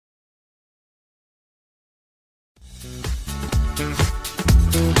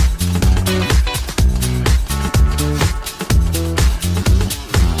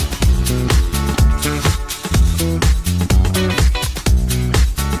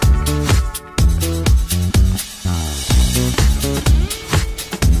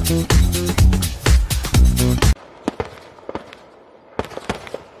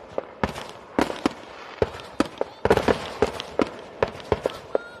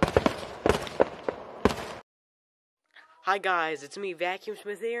Hi guys, it's me, Vacuum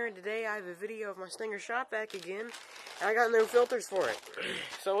Smith here, and today I have a video of my Stinger shop vac again, and I got new filters for it.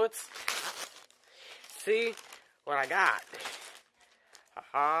 So let's see what I got.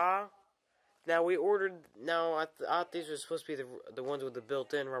 Haha. Now we ordered, I thought these were supposed to be the ones with the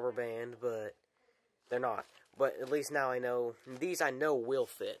built-in rubber band, but they're not. But at least now I know, these I know will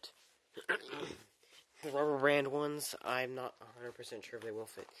fit. The rubber band ones, I'm not 100% sure if they will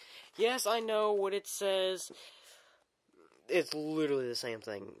fit. Yes, I know what it says. It's literally the same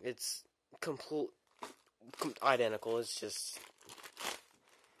thing. It's identical. It's just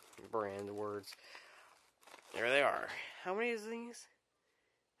brand words. There they are. How many is these?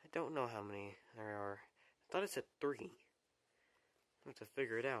 I don't know how many there are. I thought it said 3. I have to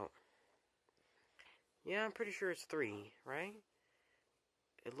figure it out. Yeah, I'm pretty sure it's 3, right?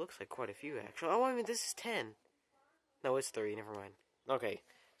 It looks like quite a few, actually. Oh, I mean, this is 10. No, it's 3. Never mind. Okay,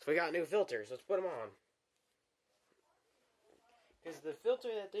 so we got new filters. Let's put them on. Because the filter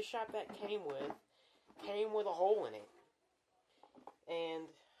that this shop vac came with a hole in it. And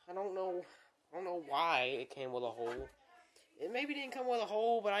I don't know why it came with a hole. It maybe didn't come with a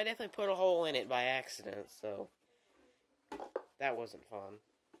hole, but I definitely put a hole in it by accident, so that wasn't fun.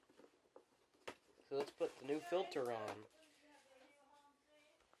 So let's put the new filter on.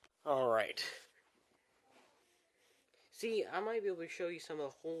 Alright. See, I might be able to show you some of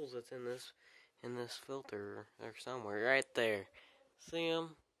the holes that's in this filter or somewhere, right there. See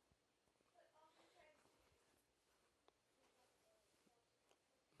them?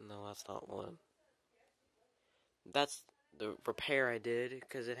 No, that's not one. That's the repair I did,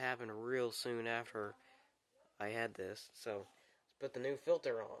 because it happened real soon after I had this. So, let's put the new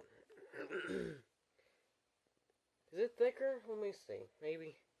filter on. Is it thicker? Let me see.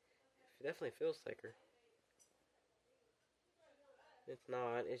 Maybe. It definitely feels thicker. It's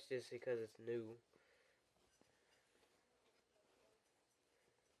not. It's just because it's new.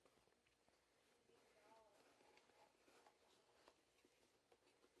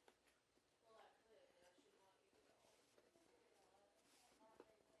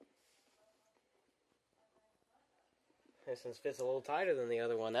 This one fits a little tighter than the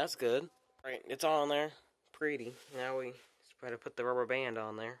other one. That's good. Alright, it's on there. Pretty. Now we just try to put the rubber band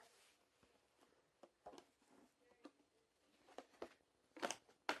on there.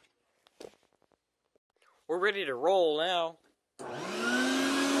 We're ready to roll now.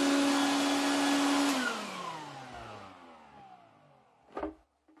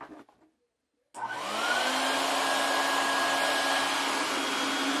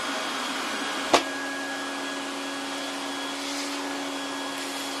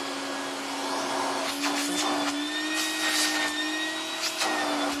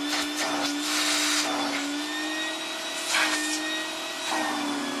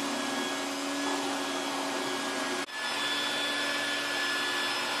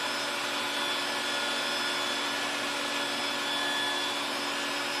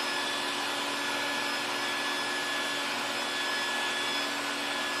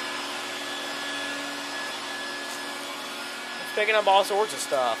 Picking up all sorts of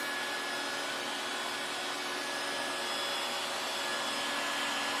stuff.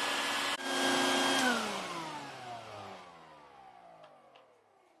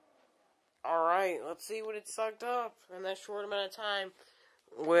 Alright, let's see what it sucked up in that short amount of time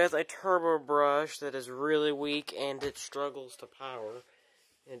with a turbo brush that is really weak and it struggles to power.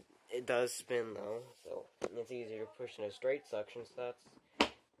 It does spin though, so it's easier to push in a straight suction, so that's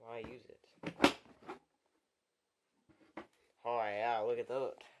why I use it. Oh yeah, look at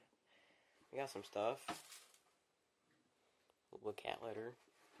that. We got some stuff. A little cat litter.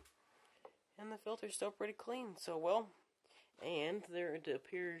 And the filter's still pretty clean, so well. And there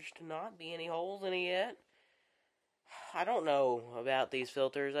appears to not be any holes in it yet. I don't know about these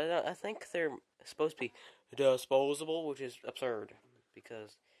filters. I think they're supposed to be disposable, which is absurd.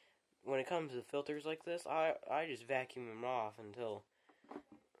 Because when it comes to filters like this, I just vacuum them off until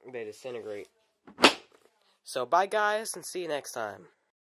they disintegrate. So bye guys, and see you next time.